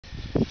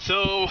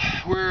So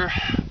we're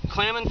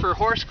clamming for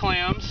horse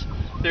clams.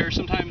 They're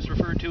sometimes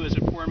referred to as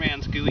a poor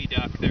man's gooey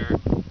duck. They're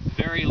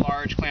very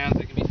large clams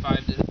that can be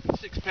 5 to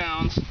 6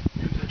 pounds.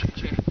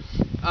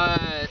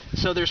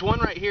 So there's one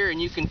right here,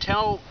 and you can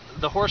tell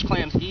the horse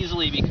clams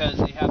easily because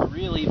they have a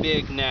really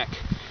big neck,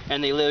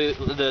 and they live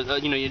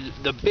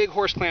the big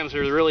horse clams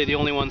are really the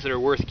only ones that are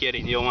worth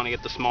getting. You don't want to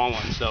get the small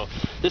ones. So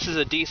this is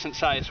a decent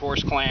sized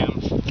horse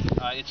clams.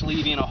 It's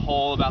leaving a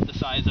hole about the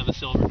size of a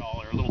silver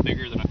dollar, a little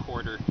bigger than a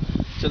quarter.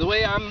 So the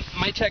way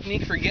my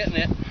technique for getting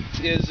it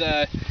is,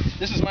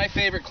 this is my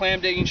favorite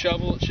clam digging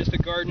shovel. It's just a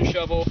garden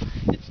shovel.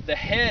 The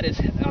head is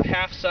a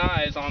half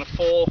size on a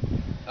full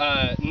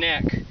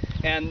neck,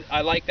 and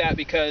I like that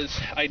because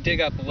I dig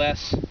up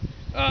less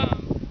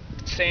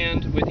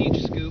sand with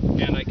each scoop,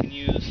 and I can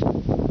use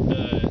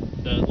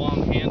the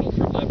long handle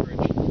for leverage.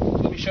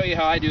 Let me show you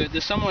how I do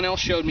it. Someone else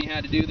showed me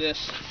how to do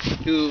this,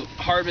 who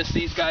harvests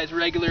these guys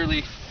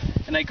regularly,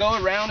 and I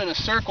go around in a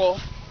circle,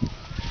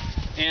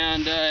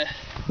 and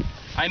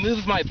I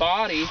move my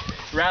body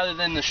rather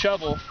than the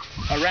shovel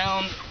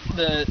around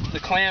the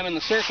clam in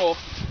the circle,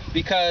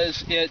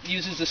 because it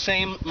uses the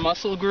same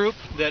muscle group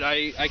that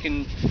I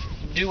can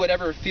do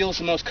whatever feels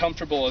the most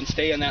comfortable and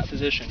stay in that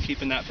position,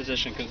 keep in that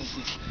position, because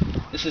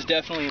this is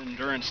definitely an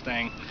endurance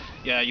thing.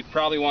 Yeah, you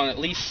probably want at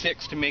least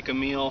 6 to make a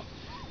meal,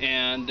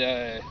 and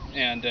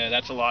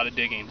that's a lot of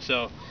digging.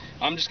 So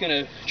I'm just going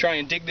to try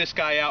and dig this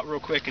guy out real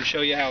quick and show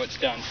you how it's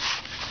done.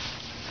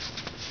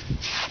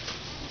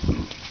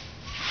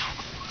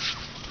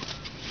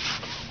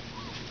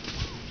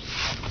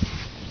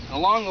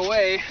 Along the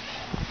way,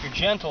 if you're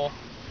gentle,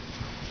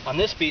 on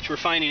this beach we're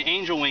finding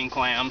angel wing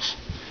clams,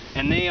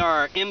 and they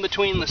are in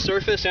between the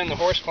surface and the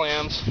horse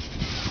clams,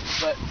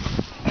 but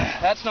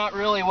that's not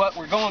really what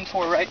we're going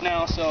for right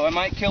now, so I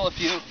might kill a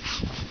few.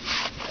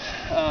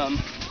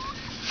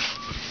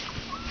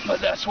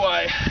 But that's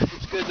why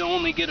it's good to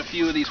only get a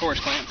few of these horse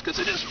clams, because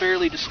it is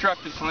fairly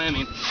destructive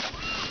clamming.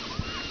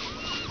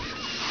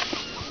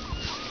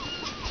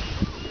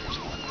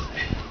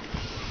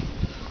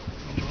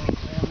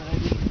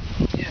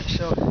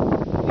 So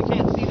you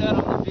can't see that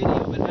on the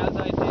video, but as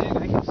I dig,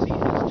 I can see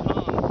his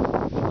tongue.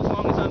 As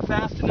long as I'm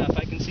fast enough,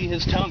 I can see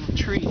his tongue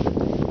retreat.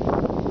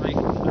 Like,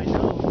 I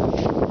know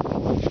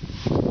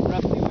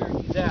roughly where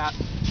he's at.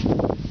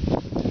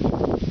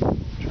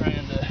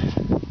 Trying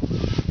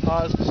to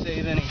pause to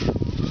save any.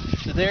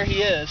 So there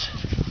he is.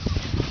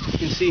 You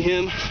can see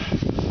him.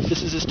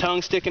 This is his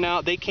tongue sticking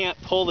out. They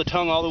can't pull the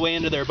tongue all the way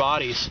into their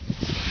bodies,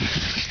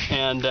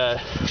 and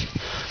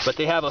but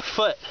they have a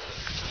foot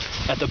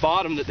at the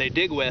bottom that they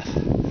dig with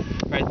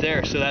right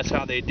there, so that's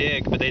how they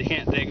dig, but they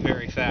can't dig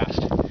very fast.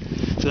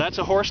 So that's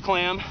a horse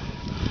clam.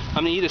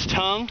 I'm going to eat his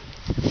tongue,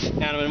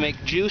 and I'm going to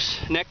make juice,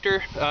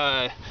 nectar,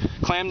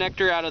 clam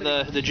nectar out of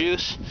the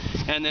juice,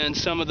 and then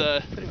some of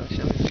the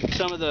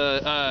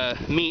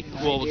meat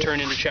will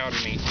turn into chowder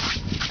meat.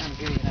 I'm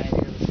giving you an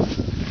idea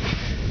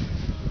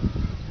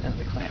of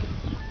the clam.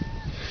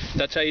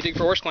 That's how you dig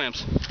for horse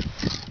clams.